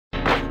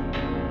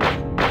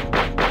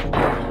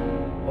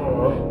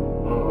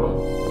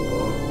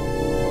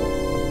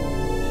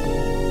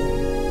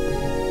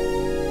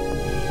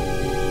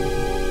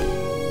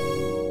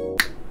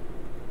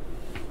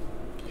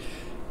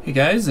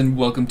Hey guys, and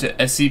welcome to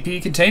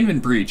SCP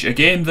Containment Breach, a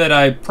game that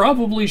I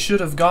probably should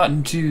have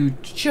gotten to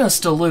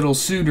just a little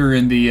sooner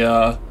in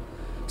the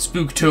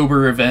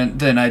Spooktober event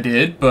than I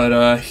did,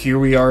 but here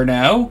we are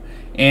now,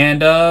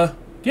 and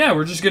yeah,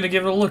 we're just gonna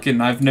give it a look,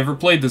 and I've never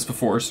played this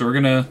before, so we're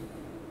gonna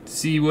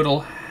see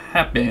what'll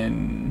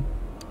happen.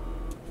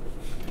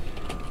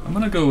 I'm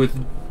gonna go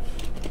with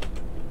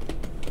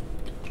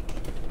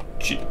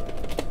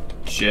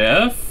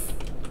Jeff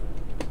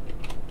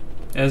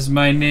as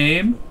my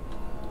name.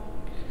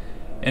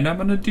 And I'm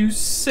gonna do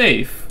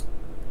safe,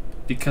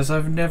 because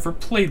I've never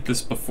played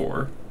this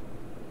before.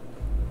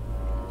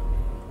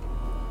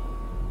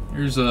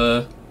 There's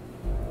a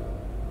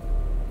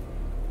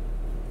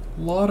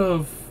lot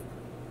of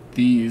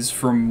these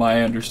from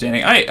my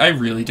understanding. I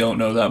really don't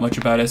know that much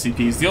about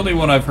SCPs. The only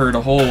one I've heard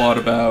a whole lot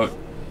about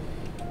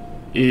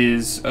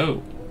is,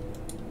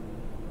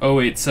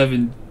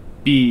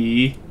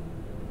 087B.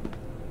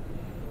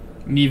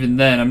 And even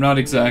then, I'm not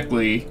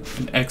exactly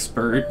an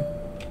expert.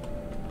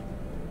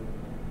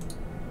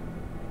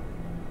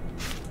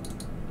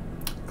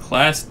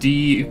 Class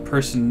D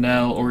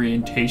Personnel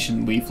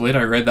Orientation Leaflet.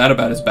 I read that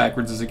about as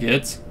backwards as it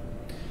gets.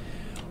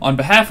 On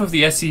behalf of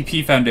the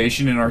SCP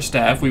Foundation and our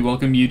staff, we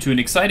welcome you to an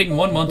exciting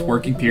one-month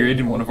working period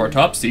in one of our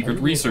top-secret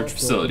research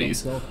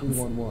facilities. Hey,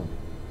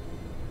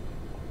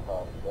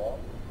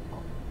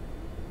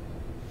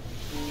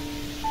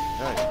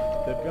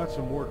 they've got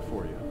some work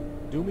for you.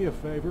 Do me a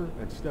favor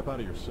and step out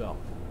of your cell.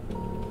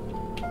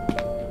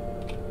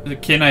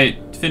 Can I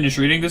finish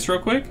reading this real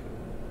quick?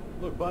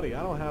 Look, buddy,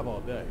 I don't have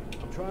all day.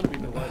 I'm trying to be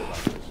polite about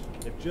this.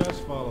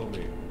 Just follow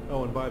me.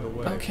 Oh, and by the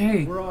way,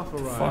 okay, we're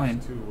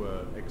authorized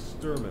to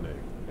exterminate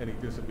any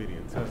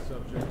disobedient test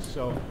subjects,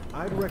 so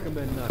I'd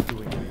recommend not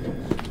doing any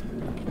of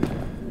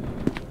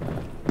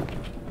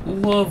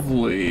those.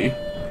 Lovely.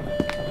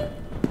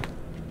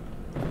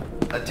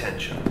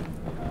 Attention.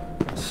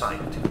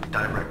 Site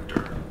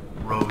Director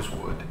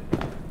Rosewood.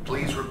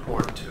 Please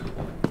report to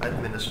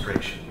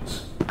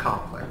Administration's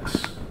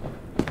Complex.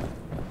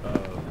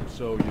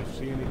 So you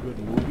see any good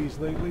movies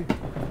lately?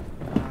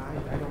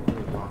 I don't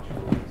really watch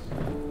movies. I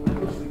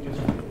mostly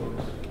just read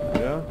books.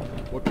 Yeah?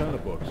 What kind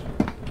of books?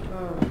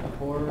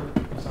 Horror,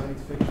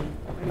 science fiction,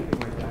 anything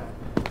like that.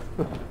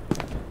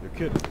 You're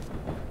kidding.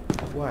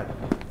 What?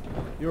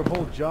 Your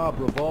whole job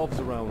revolves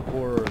around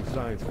horror and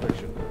science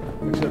fiction.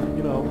 Except,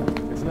 you know,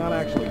 it's not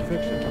actually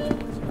fiction.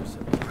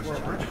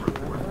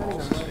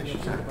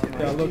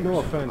 Yeah, look, no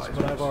offense,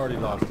 but I've already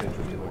lost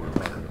interest in what you're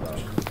talking about.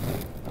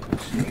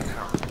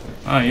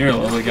 Oh, you're a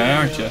lovely guy,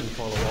 aren't you?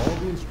 Follow all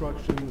the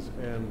instructions,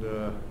 and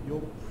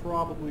you'll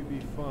probably be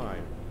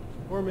fine.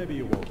 Or maybe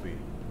you won't be.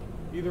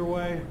 Either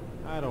way,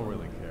 I don't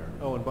really care.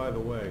 Oh, and by the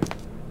way...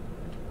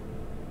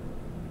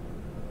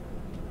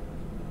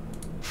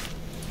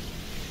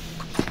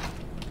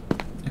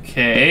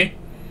 Okay.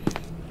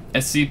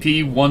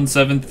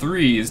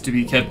 SCP-173 is to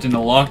be kept in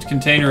a locked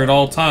container at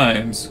all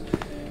times.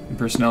 And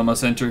personnel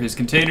must enter his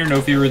container. No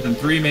fewer than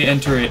 3 may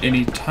enter at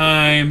any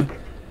time.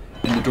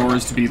 And the door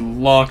is to be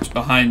locked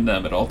behind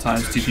them at all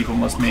times. 2 people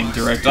must maintain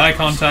direct eye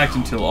contact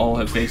until all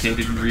have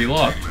vacated and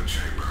relocked.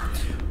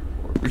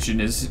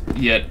 Origin is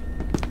yet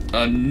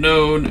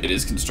unknown. It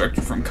is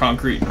constructed from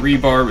concrete and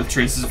rebar with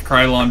traces of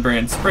Krylon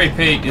brand spray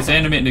paint. Is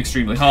animate and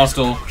extremely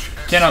hostile.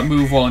 Cannot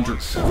move while in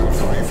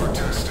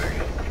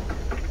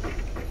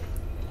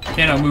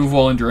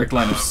direct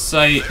line of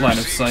sight.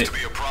 This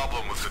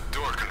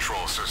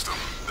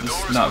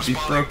not be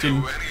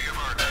broken.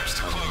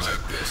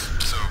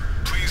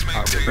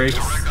 Brakes.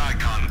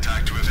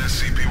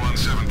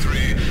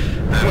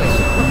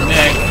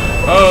 Neck.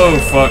 Oh,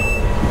 fuck.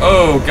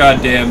 Oh,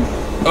 goddamn.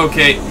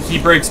 Okay, he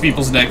breaks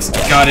people's necks.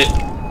 Got it.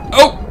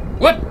 Oh!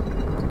 What?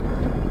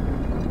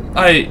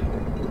 I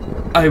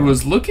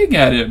was looking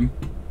at him.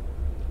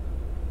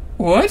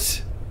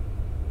 What?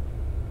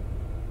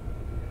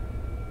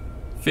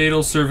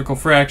 Fatal cervical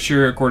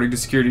fracture, according to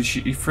Security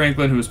Chief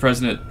Franklin, who was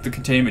present at the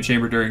containment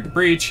chamber during the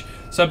breach.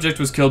 Subject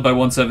was killed by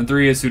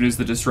 173 as soon as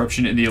the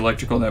disruption in the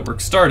electrical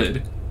network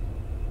started.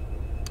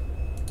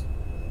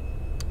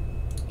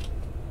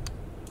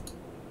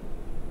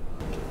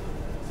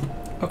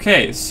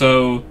 Okay,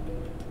 so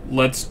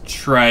let's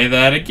try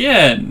that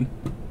again.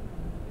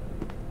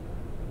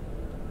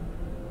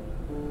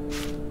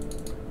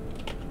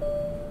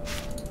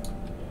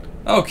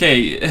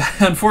 Okay,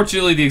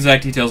 unfortunately the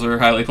exact details are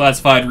highly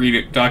classified. Read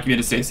it,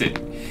 document it, stay safe.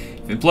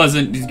 If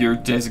pleasant, your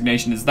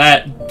designation is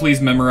that. Please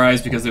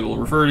memorize because it will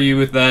refer to you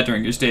with that.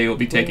 During your stay, you will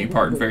be taking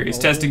part in various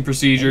testing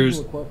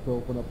procedures.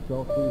 Some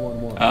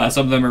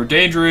of them are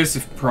dangerous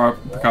if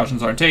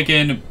precautions aren't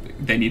taken.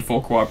 They need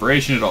full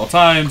cooperation at all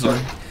times. Or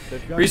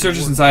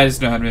researchers and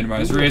scientists know how to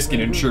minimize risk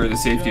and ensure the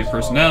safety of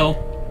personnel.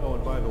 Oh,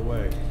 and by the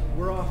way,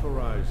 we're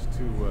authorized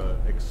to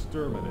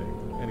exterminate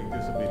any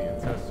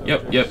disobedient test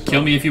subjects. Yep,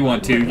 kill me if you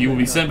want to. You will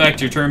be sent back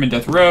to your term in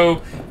death row.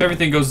 If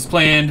everything goes as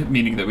planned,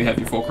 meaning that we have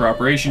your full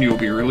cooperation, you will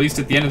be released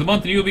at the end of the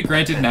month and you will be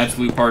granted an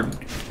absolute pardon.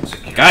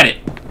 Got it.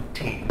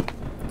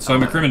 So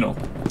I'm a criminal.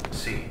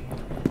 C.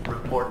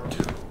 Report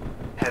to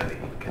Heavy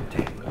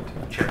Containment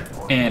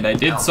Checkpoint. and I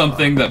did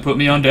something that put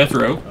me on death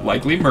row,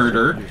 likely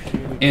murder,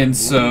 and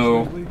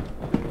so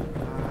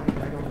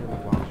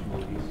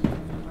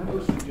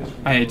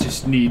I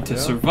just need to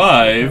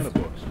survive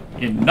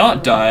and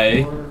not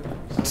die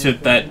to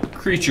that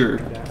creature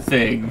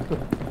thing.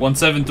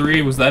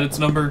 173, was that its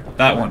number?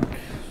 That one.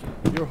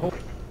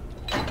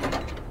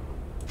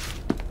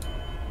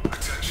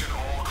 Attention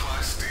all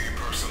Class D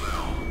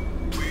personnel.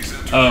 Please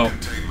enter Oh. the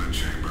containment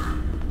chamber.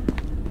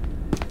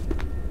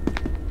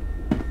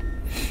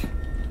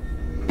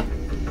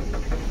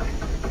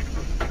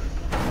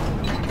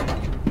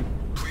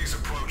 Please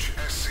approach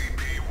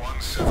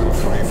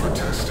SCP-173 for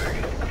testing.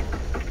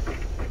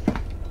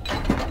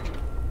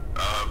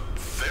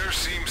 There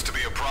seems to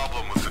be a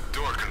problem with the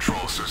door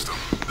control system.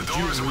 The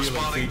door isn't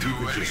responding to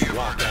any of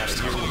our attempts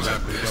to close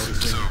at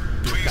this, so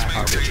please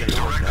maintain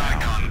direct eye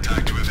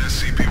contact with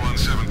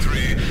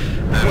SCP-173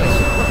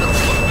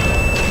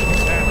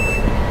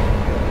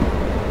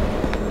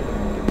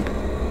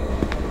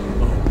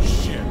 Oh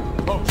shit.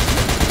 Oh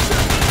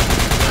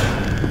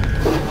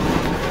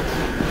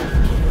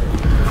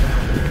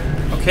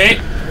shit.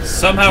 Okay,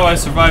 somehow I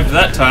survived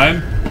that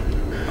time.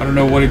 I don't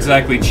know what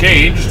exactly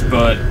changed,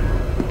 but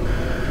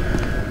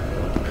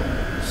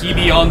he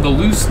be on the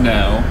loose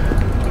now.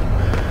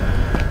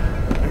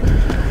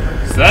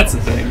 So that's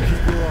the thing.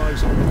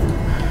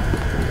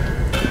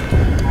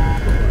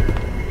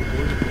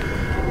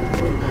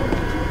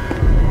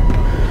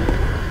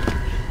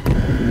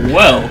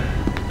 Well.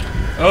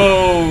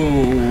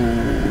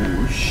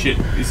 Oh, shit.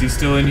 Is he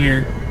still in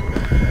here?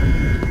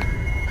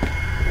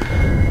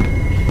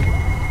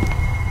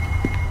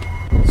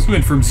 This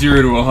went from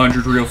 0 to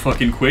 100 real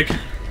fucking quick.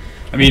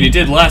 I mean, it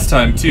did last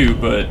time too,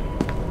 but...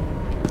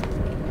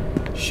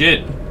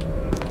 Shit.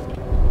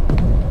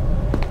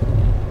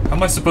 How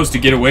am I supposed to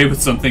get away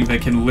with something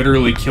that can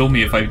literally kill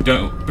me if I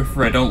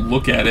don't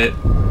look at it?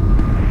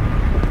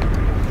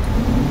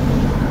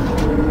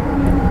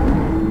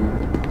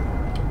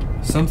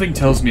 Something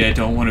tells me I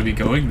don't want to be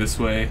going this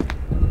way.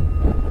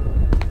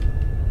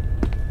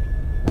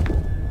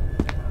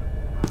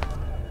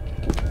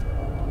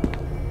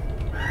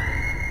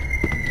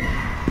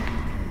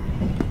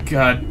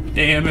 God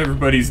damn,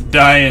 everybody's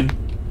dying.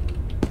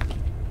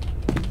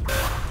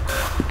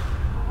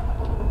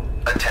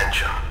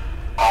 Attention.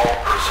 All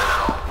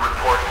personnel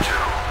report to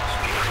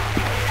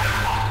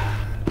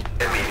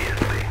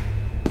immediately.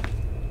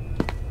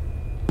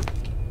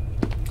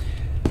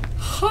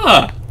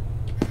 Huh.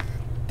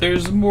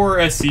 There's more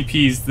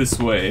SCPs this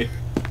way,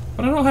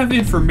 but I don't have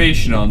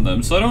information on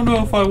them, so I don't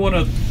know if I want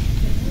to...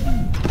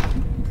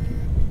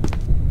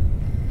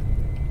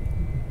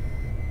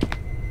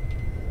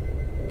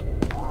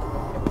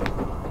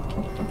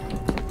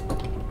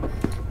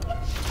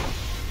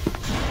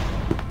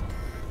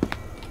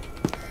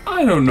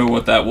 I don't know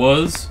what that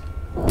was,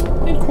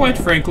 and quite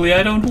frankly,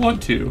 I don't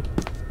want to.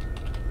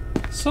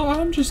 So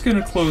I'm just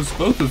gonna close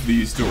both of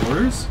these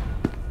doors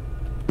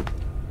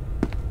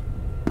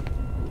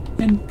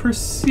and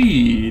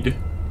proceed.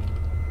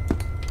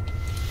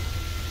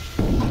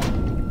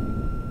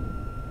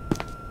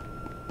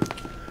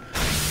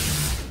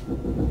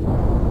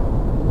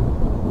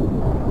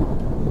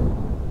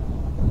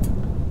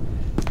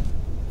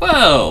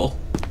 Well,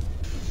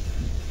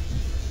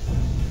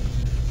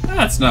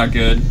 that's not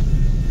good.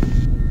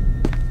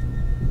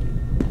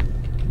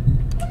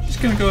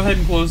 Just gonna go ahead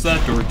and close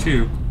that door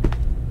too.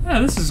 Ah,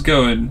 this is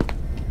going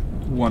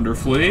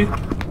wonderfully.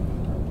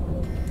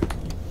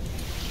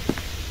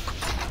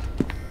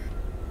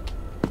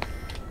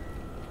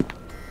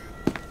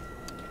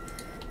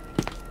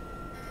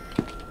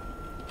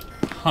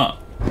 Huh.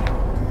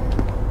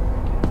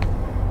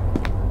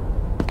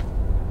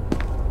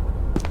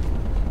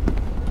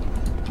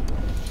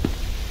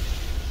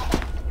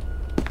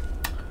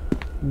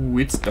 Ooh,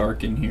 it's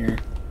dark in here.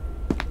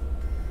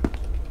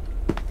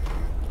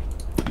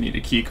 I need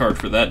a key card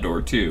for that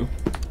door too.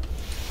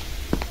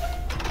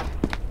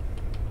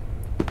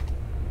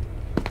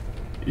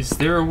 Is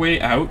there a way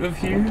out of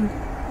here?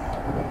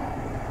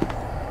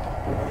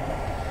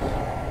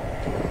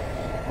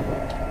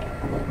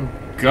 Oh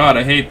God,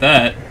 I hate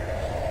that.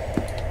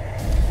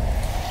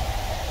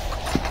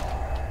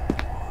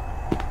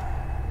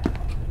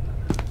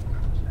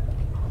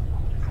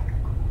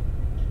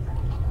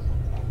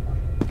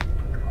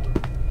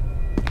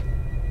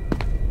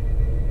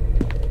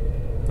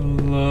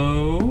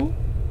 Hello?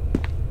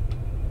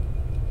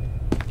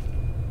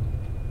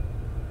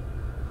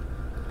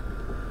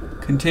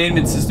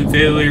 Containment system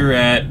failure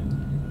at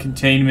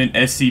Containment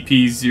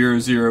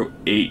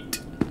SCP-008.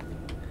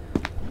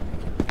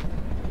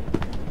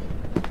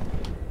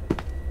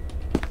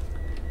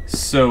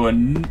 So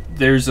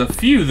there's a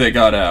few that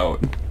got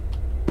out.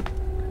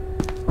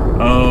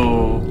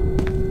 Oh,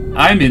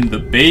 I'm in the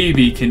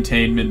baby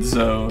containment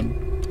zone.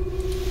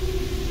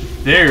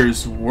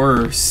 There's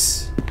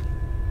worse.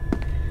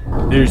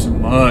 There's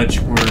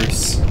much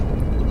worse.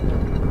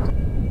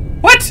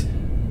 What?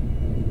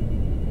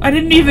 I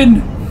didn't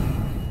even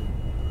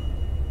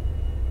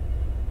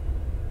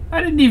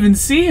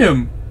see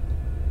him.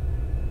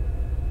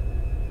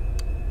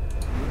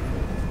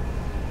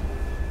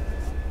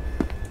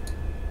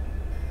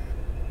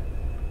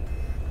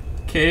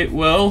 Okay,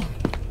 well.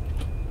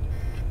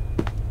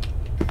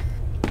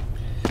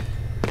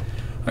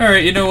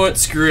 Alright, you know what?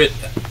 Screw it.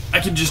 I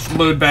can just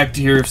load back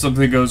to here if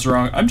something goes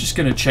wrong. I'm just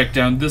gonna check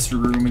down this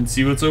room and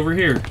see what's over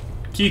here.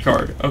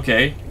 Keycard.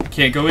 Okay.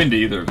 Can't go into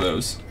either of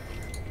those.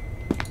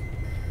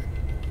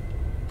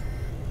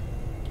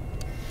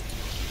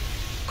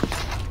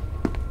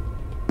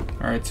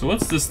 Alright, so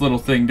what's this little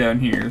thing down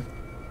here?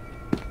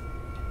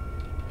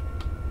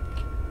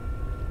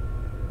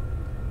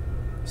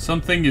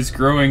 Something is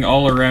growing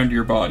all around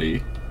your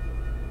body.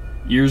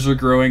 Ears are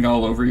growing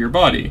all over your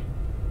body.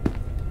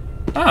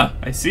 Ah,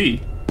 I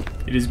see.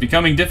 It is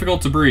becoming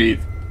difficult to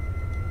breathe.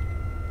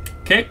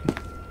 Okay,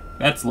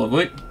 that's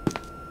lovely.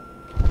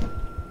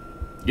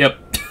 Yep.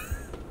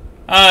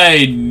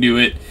 I knew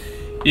it.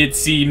 It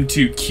seemed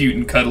too cute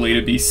and cuddly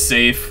to be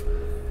safe.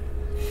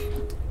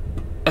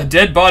 A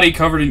dead body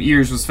covered in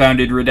ears was found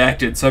in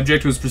Redacted.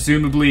 Subject was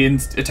presumably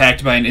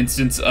attacked by an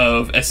instance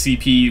of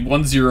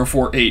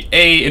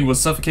SCP-1048-A and was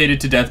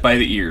suffocated to death by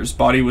the ears.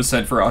 Body was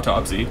sent for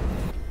autopsy.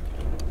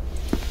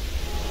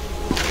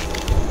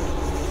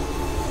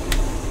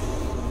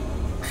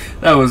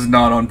 That was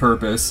not on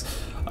purpose.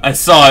 I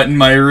saw it and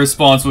my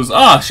response was,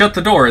 ah, shut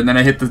the door, and then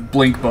I hit the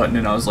blink button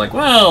and I was like,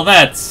 well,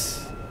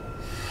 it's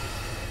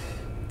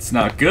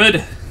not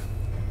good.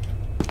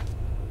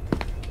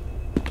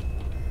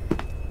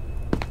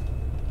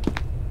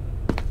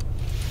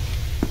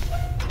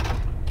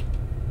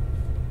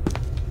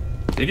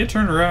 Did it get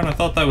turned around? I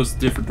thought that was a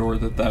different door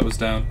that was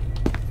down.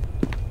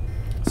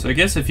 So I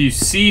guess if you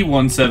see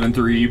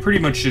 173, you pretty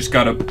much just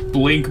gotta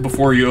blink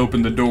before you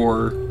open the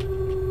door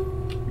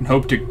and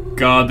hope to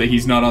God that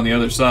he's not on the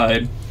other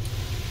side.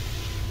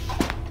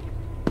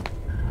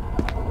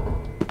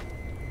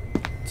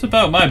 It's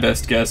about my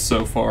best guess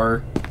so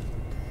far.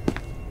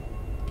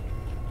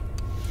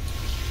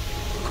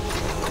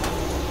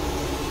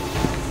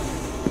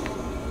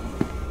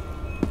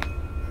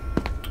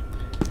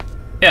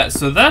 Yeah,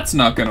 so that's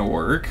not gonna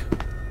work.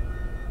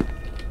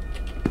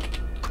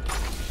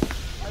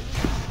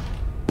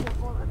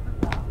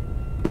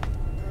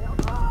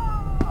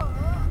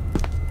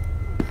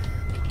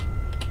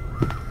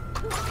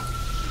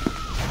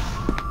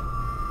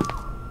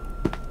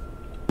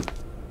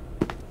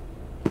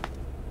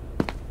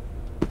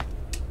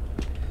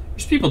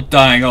 There's people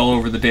dying all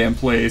over the damn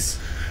place.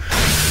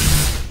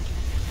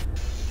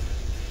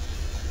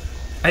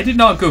 I did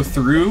not go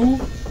through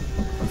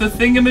the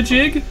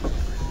thingamajig.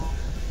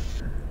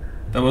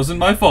 That wasn't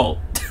my fault.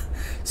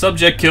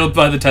 Subject killed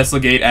by the Tesla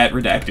gate at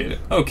Redacted.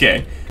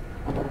 Okay.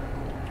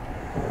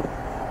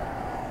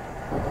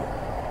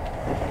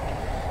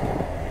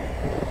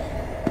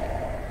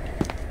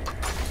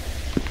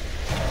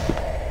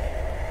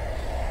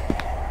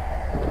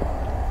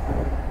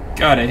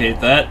 God, I hate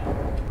that.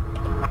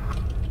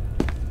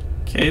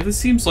 Okay, this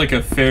seems like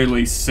a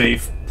fairly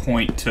safe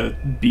point to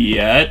be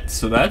at,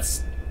 so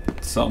that's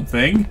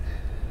something.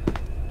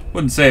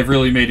 Wouldn't say I've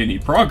really made any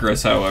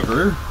progress,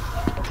 however.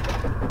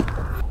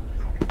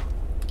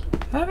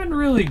 Haven't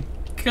really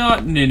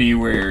gotten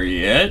anywhere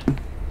yet.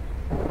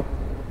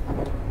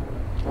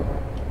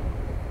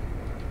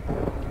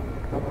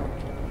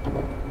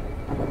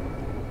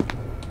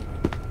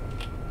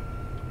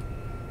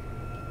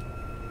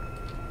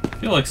 I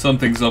feel like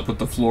something's up with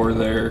the floor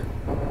there.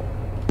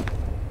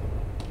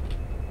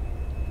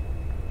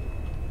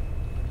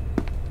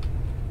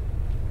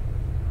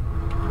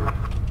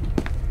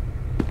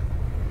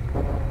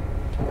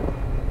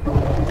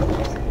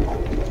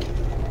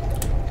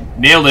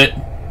 Nailed it!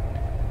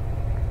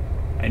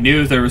 I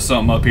knew there was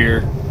something up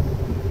here.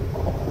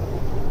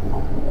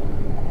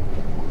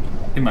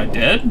 Am I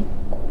dead?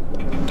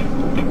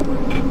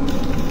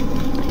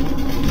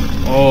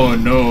 Oh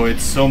no,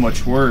 it's so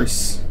much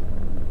worse.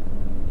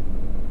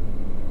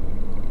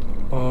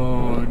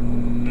 Oh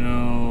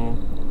no.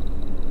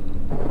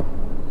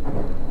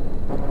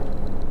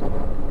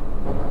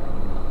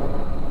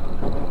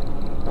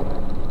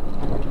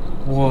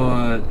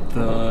 What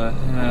the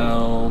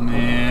hell,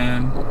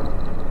 man?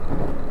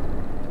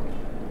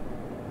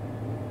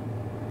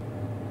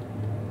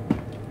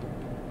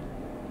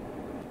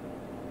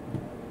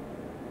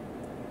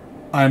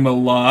 I'm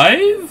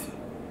alive?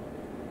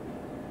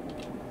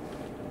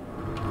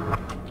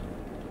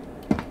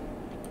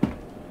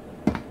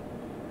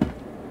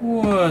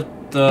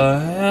 What the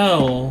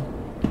hell?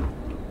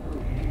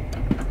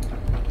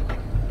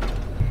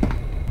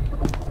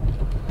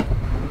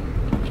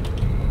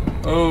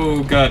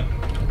 Oh god.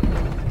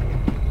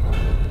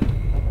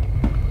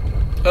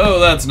 Oh,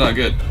 that's not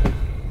good.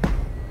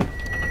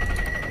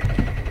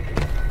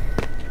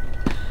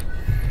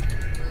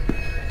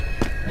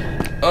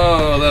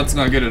 Oh, that's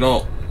not good at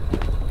all.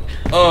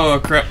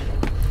 Oh, crap.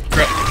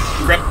 Crap.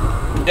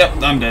 Crap.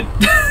 Yep, I'm dead.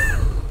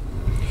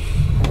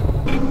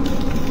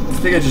 I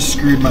think I just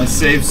screwed my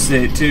save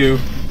state, too.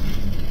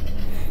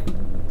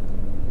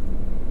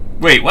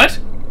 Wait, what?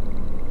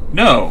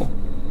 No.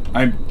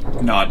 I'm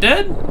not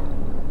dead?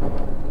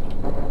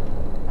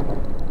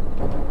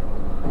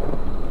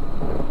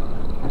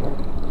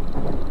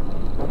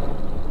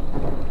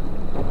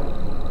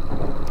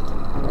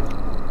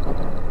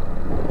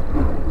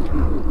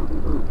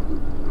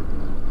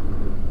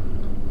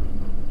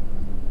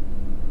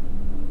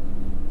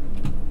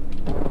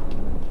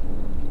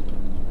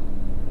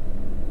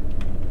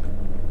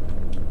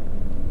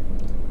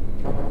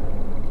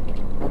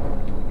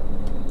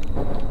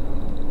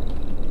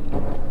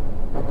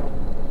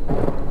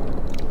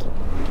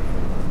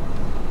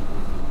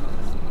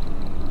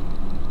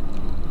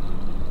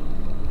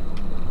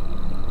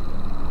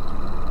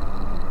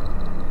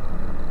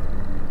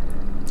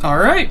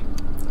 Alright.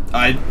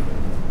 I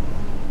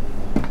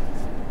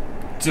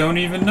don't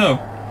even know.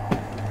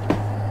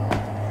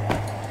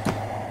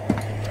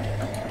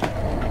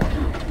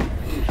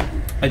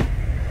 I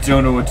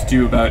don't know what to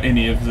do about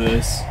any of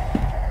this.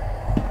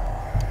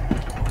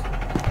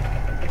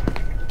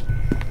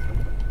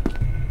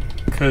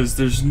 Because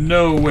there's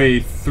no way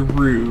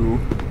through.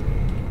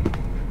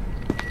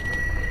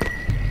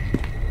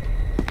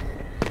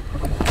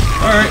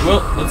 Alright,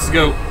 well, let's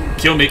go.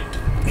 Kill me.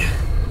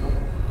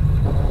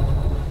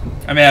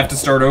 I may have to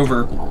start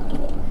over.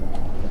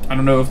 I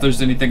don't know if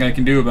there's anything I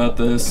can do about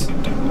this.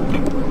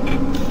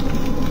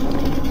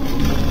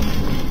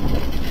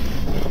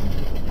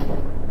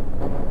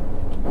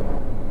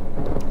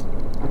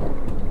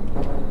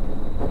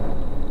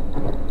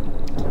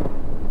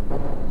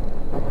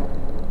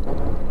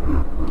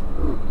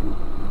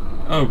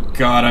 Oh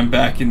god, I'm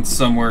back in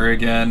somewhere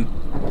again.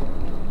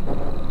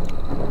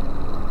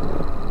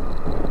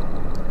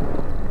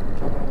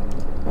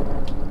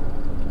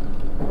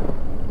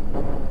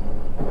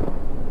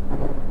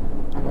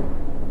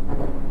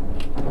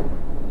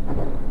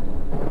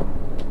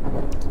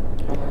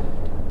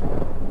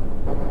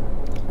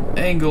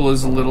 Angle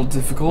is a little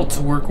difficult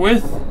to work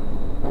with.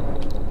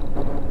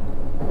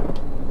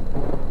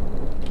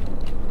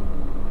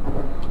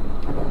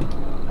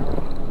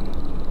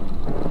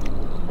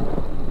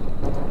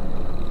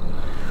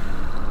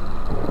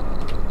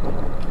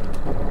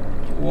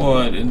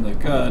 What in the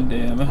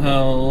goddamn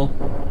hell?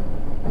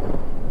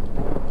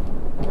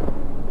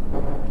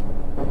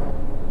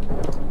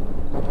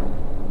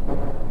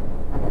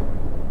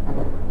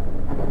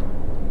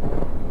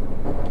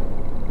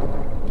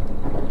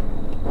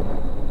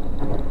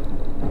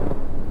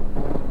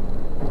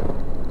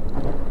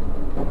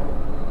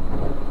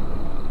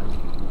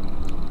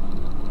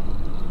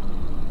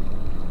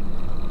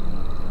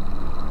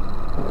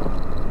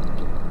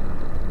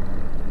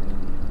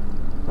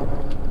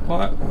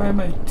 Why am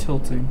I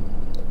tilting?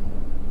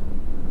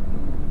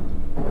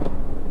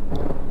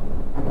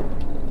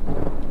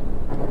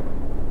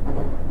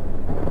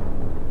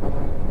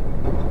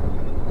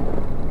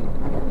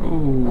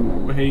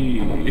 Oh,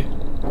 hey.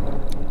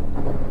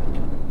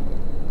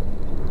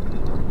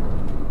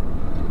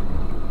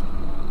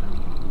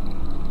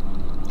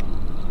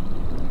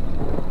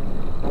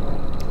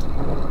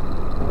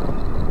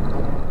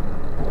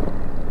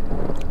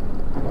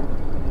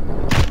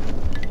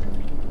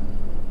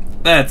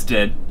 That's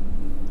dead.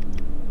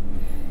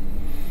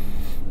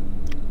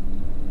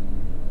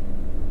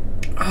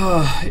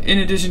 In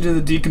addition to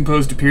the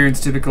decomposed appearance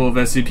typical of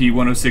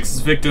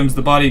SCP-106's victims,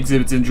 the body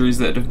exhibits injuries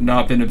that have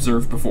not been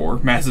observed before.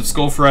 Massive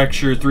skull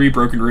fracture, 3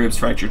 broken ribs,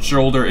 fractured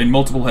shoulder, and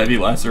multiple heavy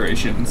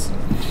lacerations.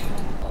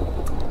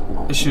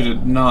 I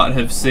should not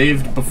have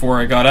saved before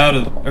I got out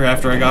of, or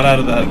after I got out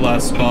of that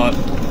last spot.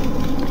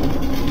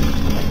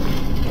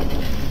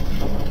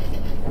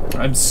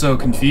 I'm so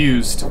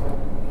confused.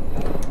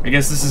 I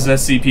guess this is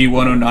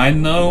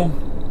SCP-109 though?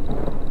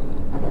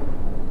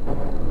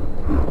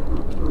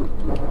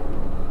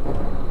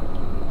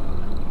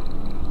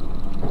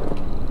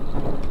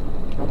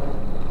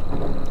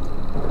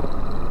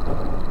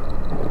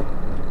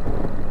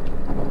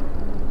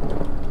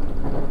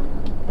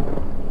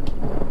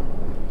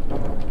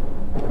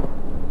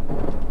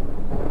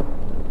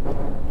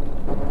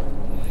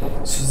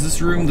 So is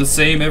this room the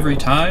same every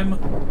time?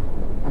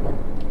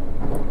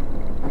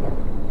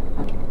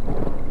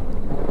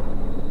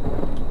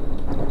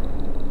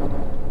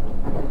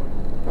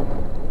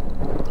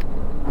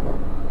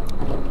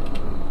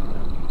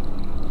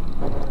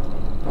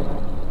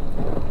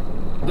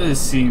 This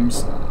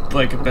seems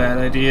like a bad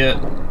idea.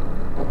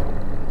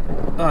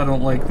 I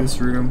don't like this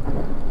room.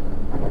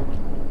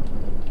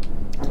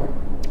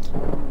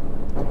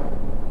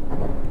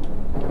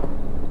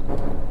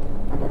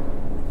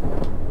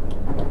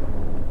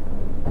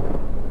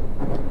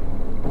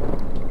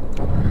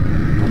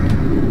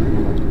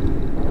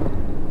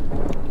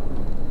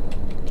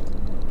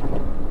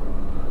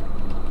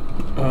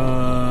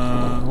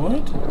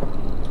 What?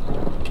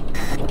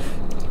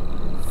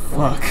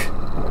 Fuck.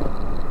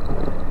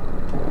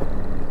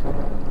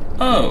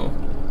 Oh.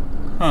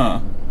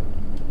 Huh.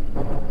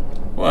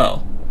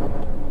 Well.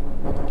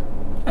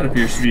 That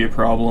appears to be a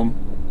problem.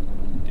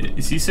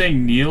 Is he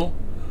saying kneel?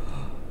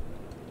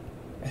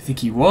 I think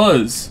he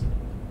was.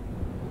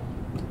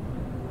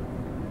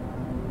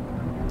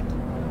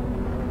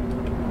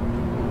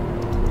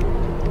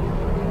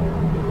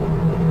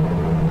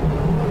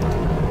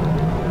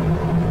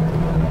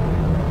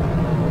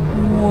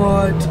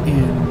 What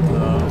in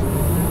the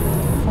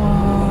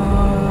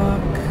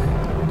fuck?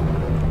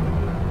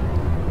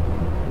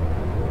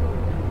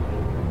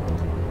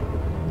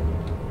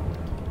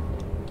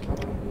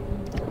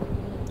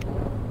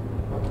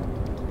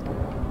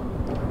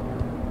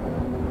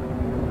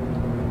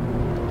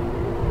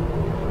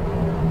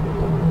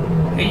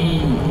 Hey,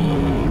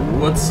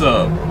 what's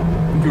up?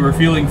 You are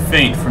feeling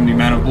faint from the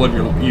amount of blood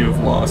you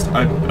have lost.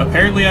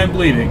 Apparently I'm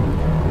bleeding.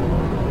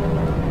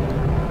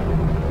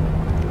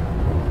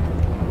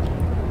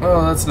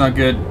 Oh, that's not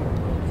good.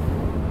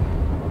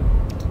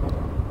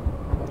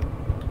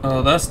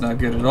 Oh, that's not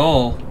good at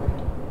all.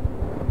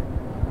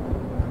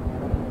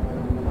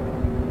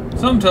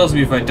 Something tells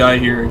me if I die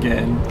here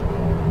again,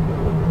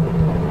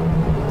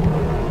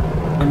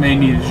 I may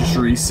need to just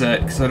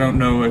reset, because I don't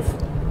know if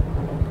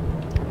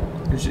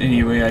there's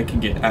any way I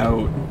can get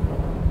out.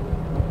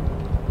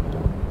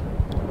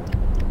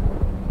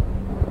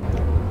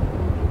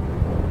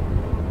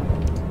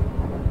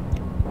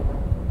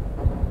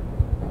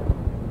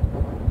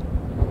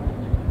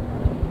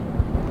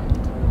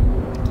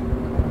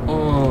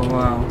 Oh,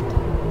 wow.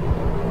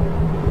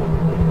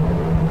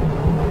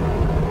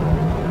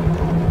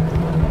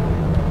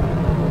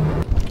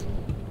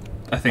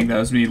 I think that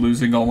was me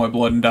losing all my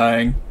blood and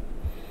dying.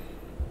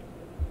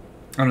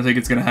 I don't think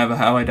it's gonna have a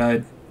how I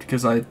died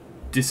because I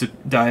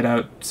died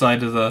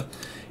outside of the.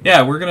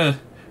 Yeah, we're gonna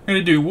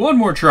do one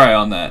more try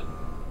on that.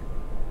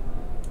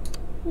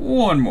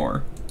 One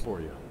more.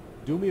 For you.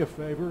 Do me a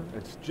favor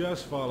and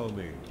just follow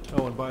me.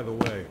 Oh, and by the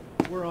way,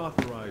 we're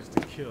authorized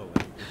to kill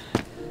any.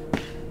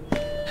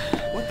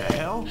 What the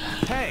hell?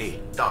 Hey!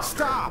 Doctor.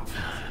 Stop!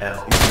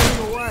 L. Get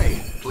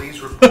away!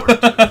 Please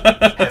report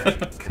to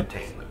heavy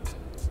containment.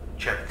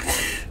 Check.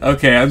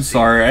 Okay, I'm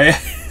sorry.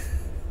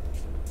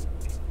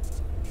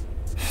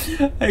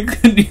 I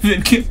couldn't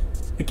even get.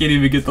 I can't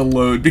even get the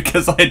load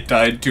because I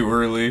died too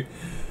early.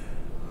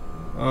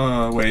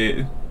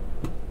 Wait.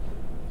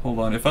 Hold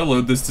on. If I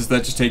load this, does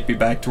that just take me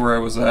back to where I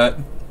was at?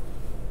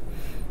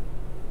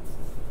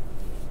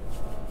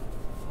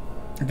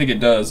 I think it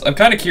does. I'm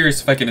kind of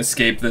curious if I can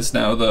escape this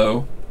now,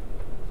 though.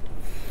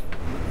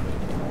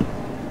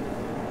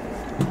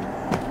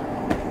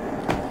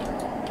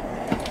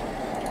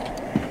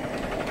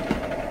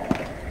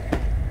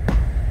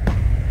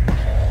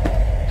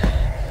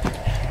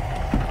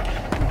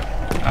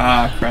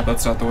 Ah, crap,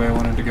 that's not the way I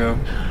wanted to go.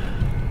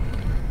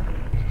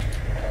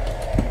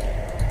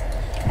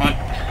 Come on.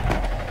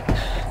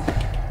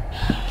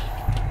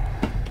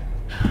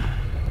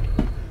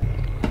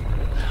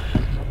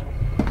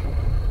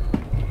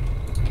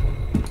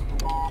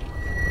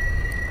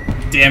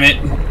 Damn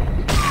it.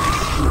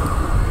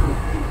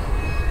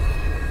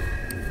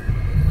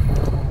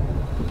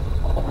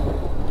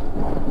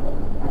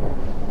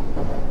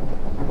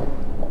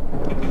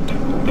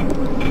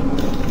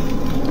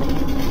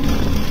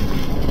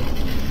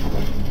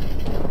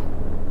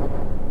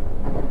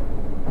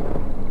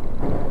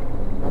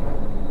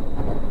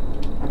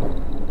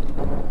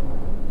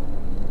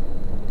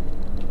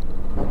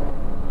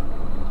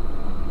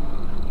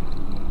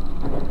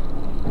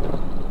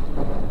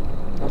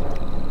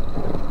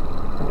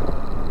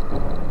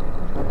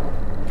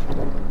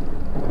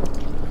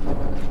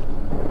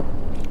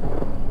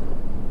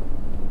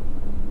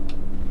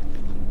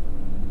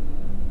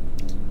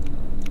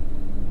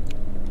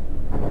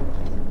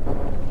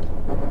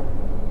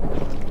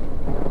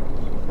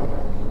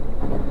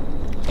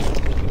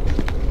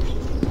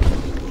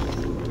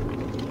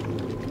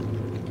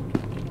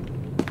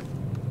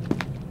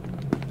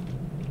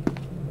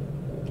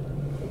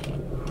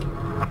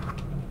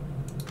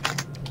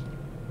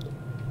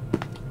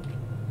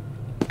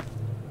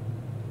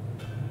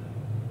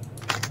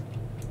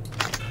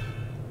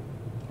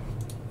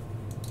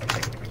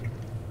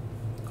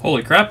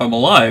 Holy crap, I'm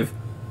alive.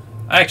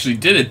 I actually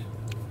did it.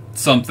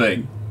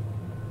 Something.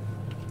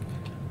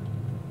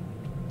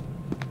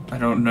 I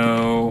don't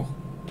know.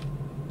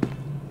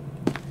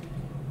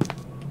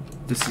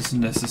 This is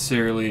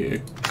necessarily a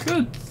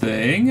good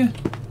thing.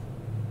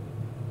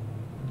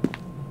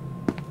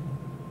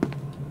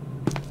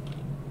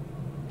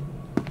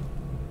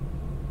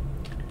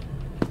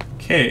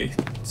 Okay,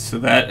 so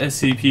that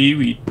SCP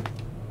we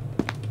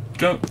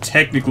don't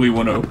technically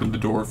want to open the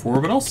door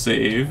for, but I'll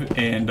save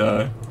and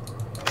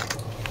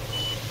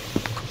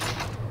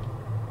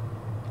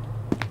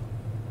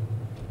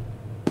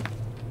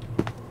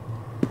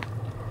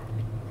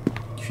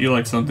feel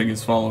like something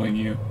is following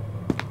you.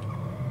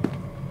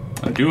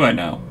 Oh, do I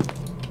now?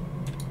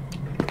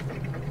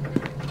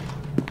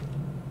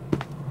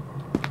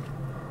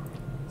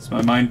 Is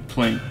my mind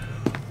playing?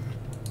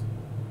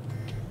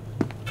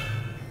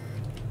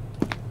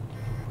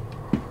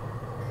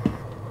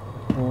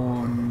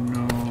 Oh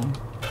no.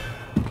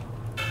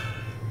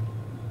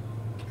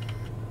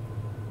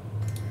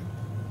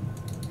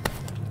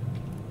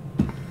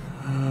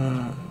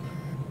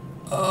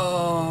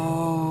 Oh.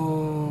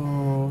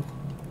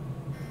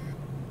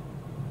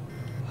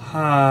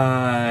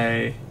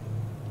 Hi.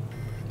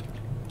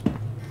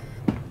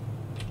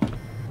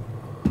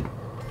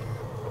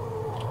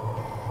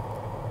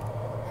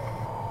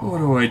 What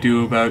do I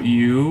do about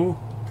you?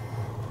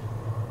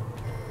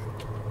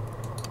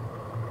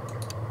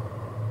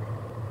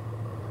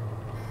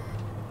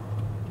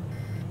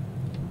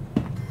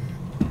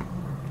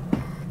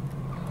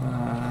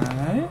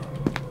 Hi.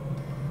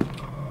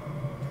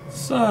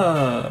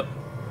 Sup?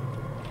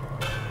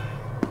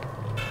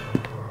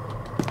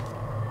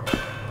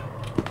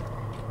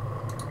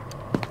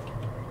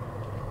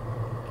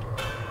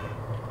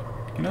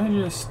 Can I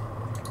just...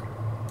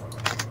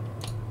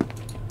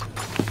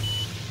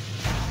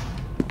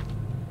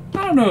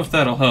 I don't know if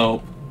that'll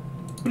help,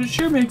 but it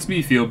sure makes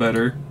me feel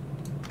better.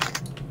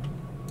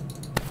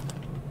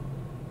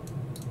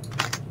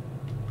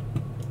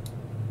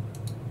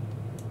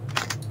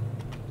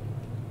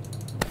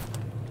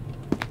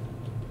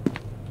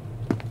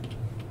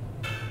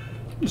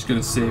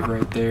 gonna save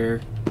right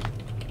there.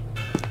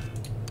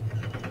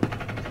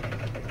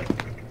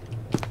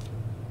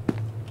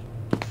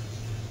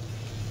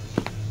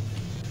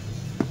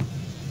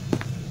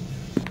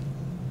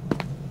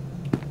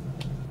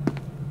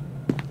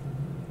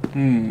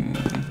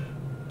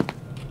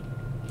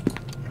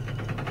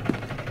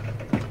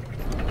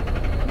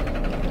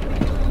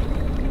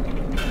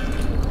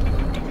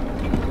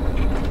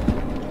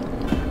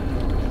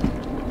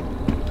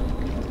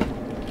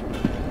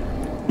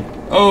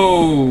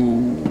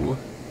 Oh,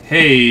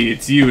 hey,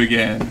 it's you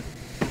again.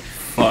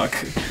 Fuck.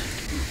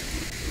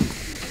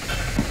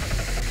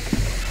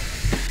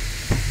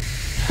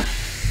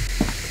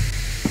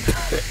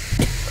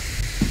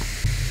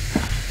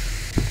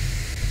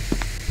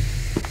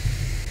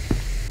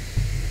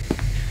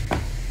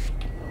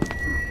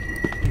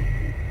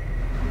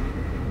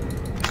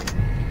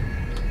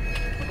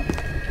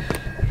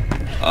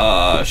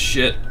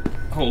 Shit.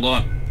 Hold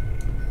on.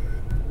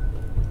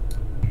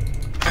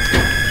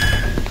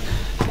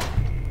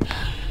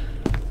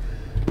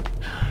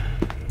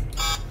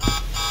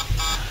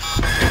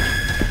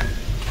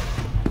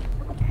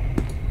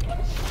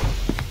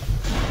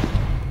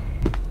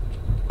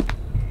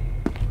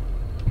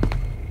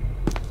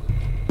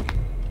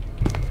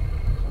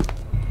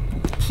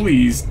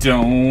 Please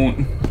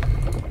don't.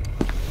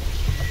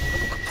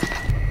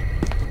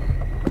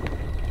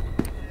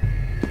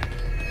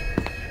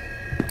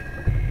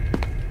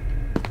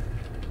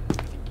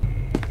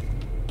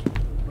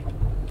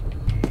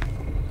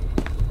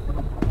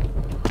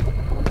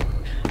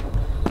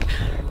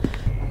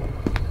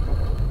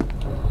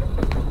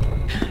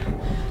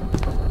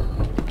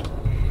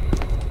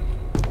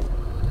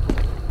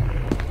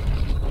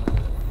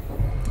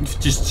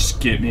 Just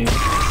get me.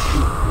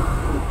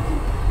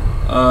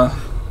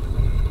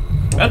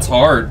 That's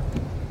hard.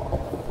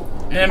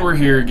 And we're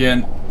here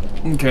again.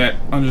 Okay,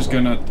 I'm just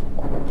gonna...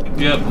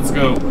 Yep, let's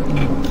go.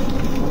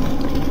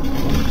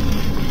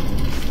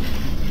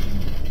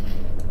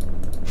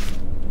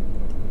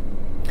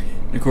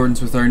 In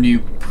accordance with our new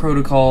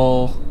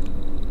protocol...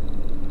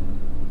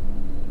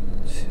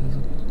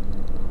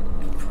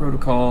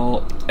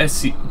 Protocol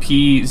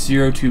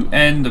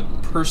SCP-02N, the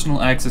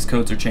personal access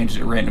codes are changed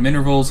at random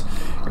intervals,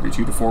 every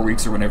 2 to 4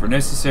 weeks or whenever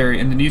necessary,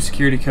 and the new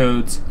security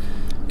codes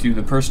to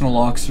the personal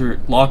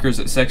lockers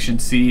at Section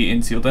C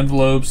in sealed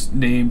envelopes,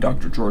 named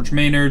Dr. George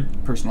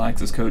Maynard, personal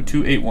access code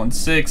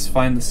 2816,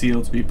 find the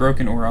seal to be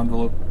broken or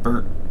envelope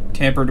burnt,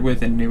 tampered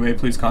with in any way,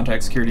 please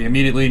contact security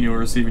immediately and you will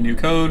receive a new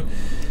code.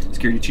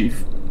 Security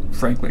Chief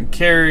Franklin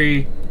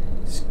Carey,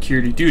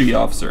 Security Duty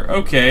Officer.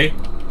 Okay.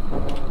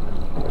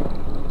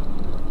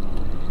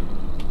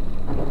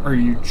 Are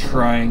you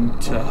trying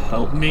to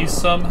help me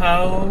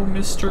somehow,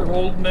 Mr.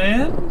 Old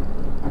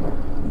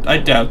Man? I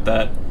doubt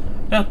that.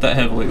 Not that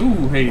heavily.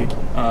 Ooh, hey,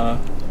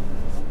 oh,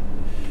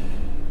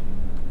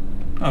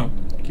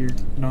 you're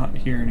not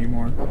here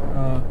anymore.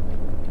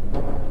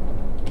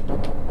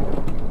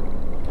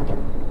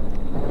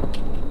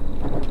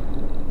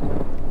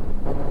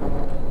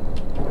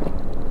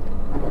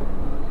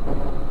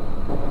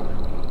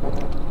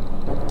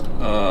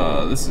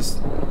 This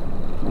is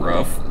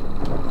rough.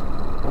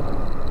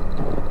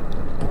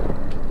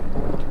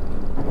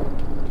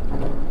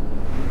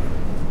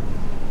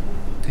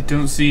 I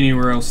don't see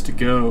anywhere else to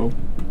go.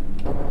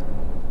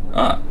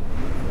 Ah,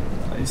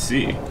 I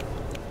see.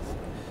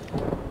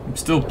 I'm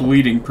still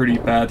bleeding pretty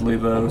badly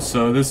though,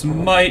 so this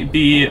might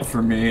be it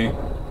for me.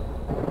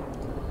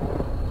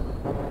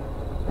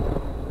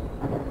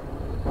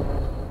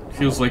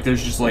 Feels like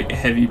there's just like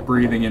heavy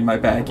breathing in my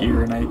back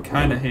ear and I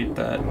kinda hate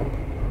that.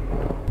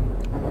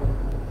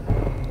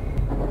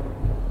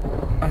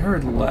 I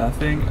heard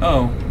laughing.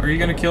 Oh, are you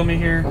gonna kill me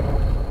here?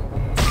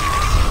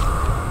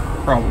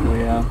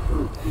 Probably, yeah.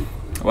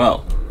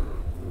 Well,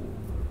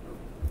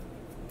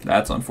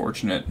 that's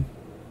unfortunate.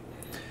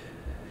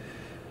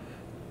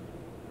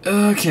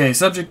 Okay,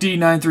 Subject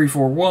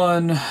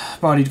D9341,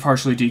 body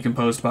partially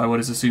decomposed by what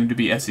is assumed to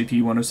be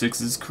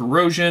SCP-106's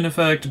corrosion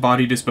effect,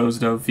 body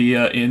disposed of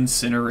via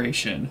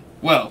incineration.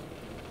 Well,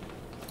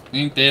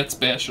 ain't that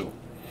special.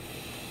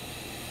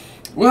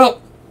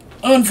 Well,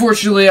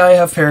 unfortunately I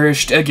have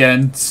perished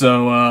again,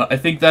 so I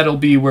think that'll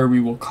be where we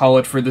will call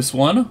it for this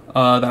one.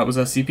 That was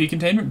SCP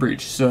Containment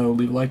Breach, so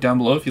leave a like down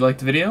below if you liked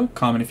the video,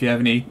 comment if you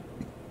have any,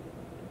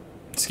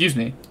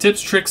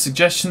 tips, tricks,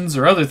 suggestions,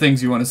 or other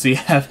things you want to see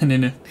happen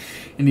in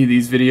any of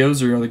these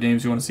videos or other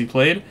games you want to see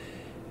played.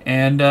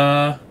 And,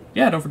 yeah,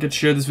 don't forget to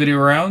share this video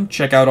around,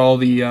 check out all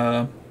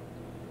the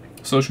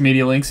social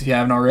media links if you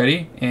haven't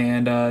already,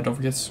 and don't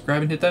forget to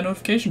subscribe and hit that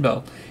notification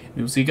bell.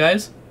 We will see you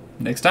guys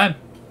next time.